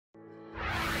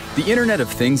The Internet of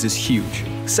Things is huge.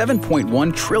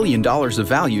 $7.1 trillion of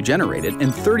value generated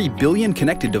and 30 billion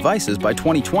connected devices by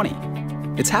 2020.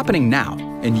 It's happening now,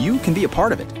 and you can be a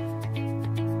part of it.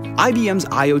 IBM's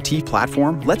IoT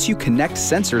platform lets you connect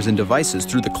sensors and devices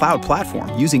through the cloud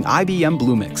platform using IBM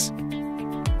Bluemix.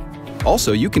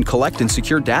 Also, you can collect and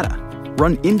secure data,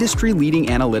 run industry-leading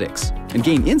analytics, and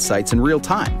gain insights in real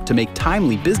time to make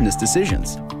timely business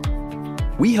decisions.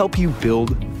 We help you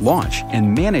build, launch,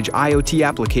 and manage IoT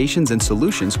applications and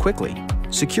solutions quickly,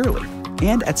 securely,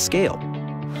 and at scale.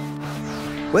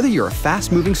 Whether you're a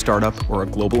fast-moving startup or a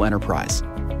global enterprise,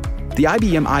 the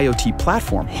IBM IoT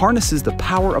platform harnesses the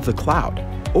power of the cloud,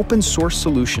 open-source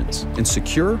solutions, and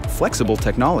secure, flexible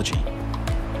technology.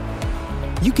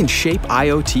 You can shape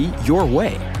IoT your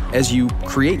way as you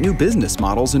create new business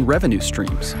models and revenue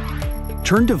streams,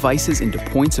 turn devices into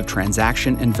points of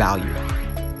transaction and value,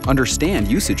 understand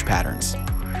usage patterns,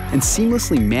 and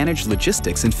seamlessly manage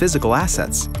logistics and physical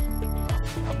assets.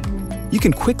 You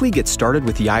can quickly get started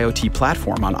with the IoT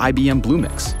platform on IBM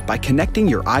Bluemix by connecting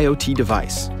your IoT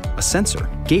device, a sensor,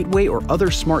 gateway, or other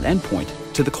smart endpoint,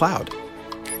 to the cloud.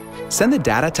 Send the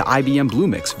data to IBM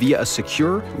Bluemix via a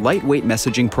secure, lightweight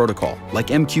messaging protocol like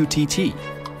MQTT.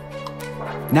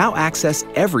 Now access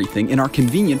everything in our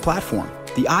convenient platform,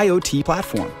 the IoT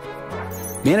platform.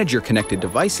 Manage your connected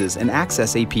devices and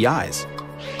access APIs.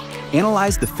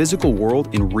 Analyze the physical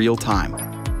world in real time.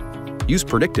 Use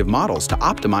predictive models to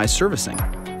optimize servicing.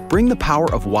 Bring the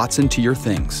power of Watson to your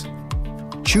things.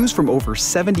 Choose from over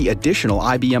 70 additional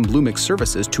IBM Bluemix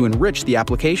services to enrich the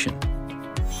application.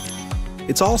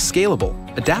 It's all scalable,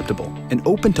 adaptable, and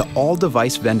open to all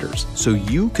device vendors, so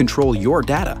you control your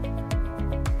data.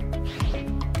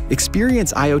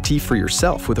 Experience IoT for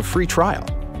yourself with a free trial.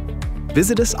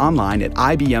 Visit us online at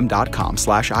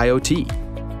ibm.com/IoT.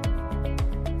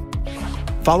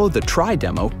 Follow the Try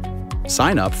demo,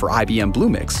 sign up for IBM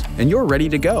Bluemix, and you're ready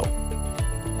to go.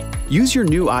 Use your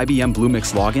new IBM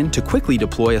Bluemix login to quickly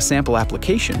deploy a sample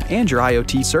application and your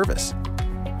IoT service.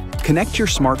 Connect your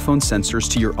smartphone sensors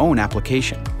to your own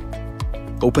application.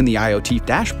 Open the IoT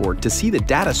dashboard to see the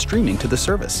data streaming to the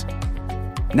service.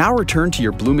 Now return to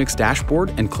your Bluemix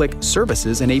dashboard and click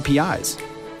Services and APIs.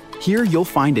 Here you'll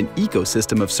find an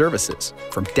ecosystem of services,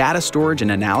 from data storage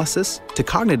and analysis to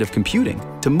cognitive computing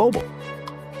to mobile.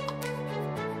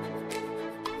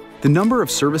 The number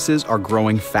of services are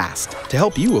growing fast to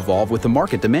help you evolve with the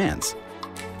market demands.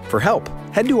 For help,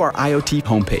 head to our IoT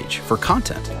homepage for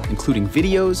content, including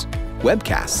videos,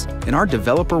 webcasts, and our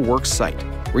Developer Works site,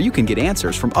 where you can get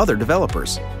answers from other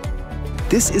developers.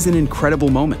 This is an incredible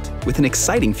moment with an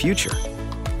exciting future.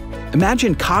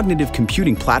 Imagine cognitive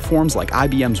computing platforms like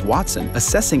IBM's Watson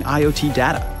assessing IoT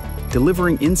data,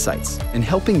 delivering insights, and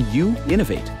helping you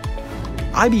innovate.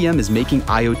 IBM is making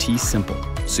IoT simple,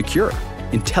 secure,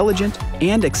 intelligent,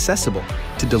 and accessible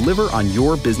to deliver on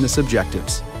your business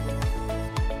objectives.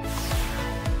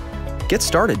 Get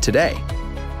started today.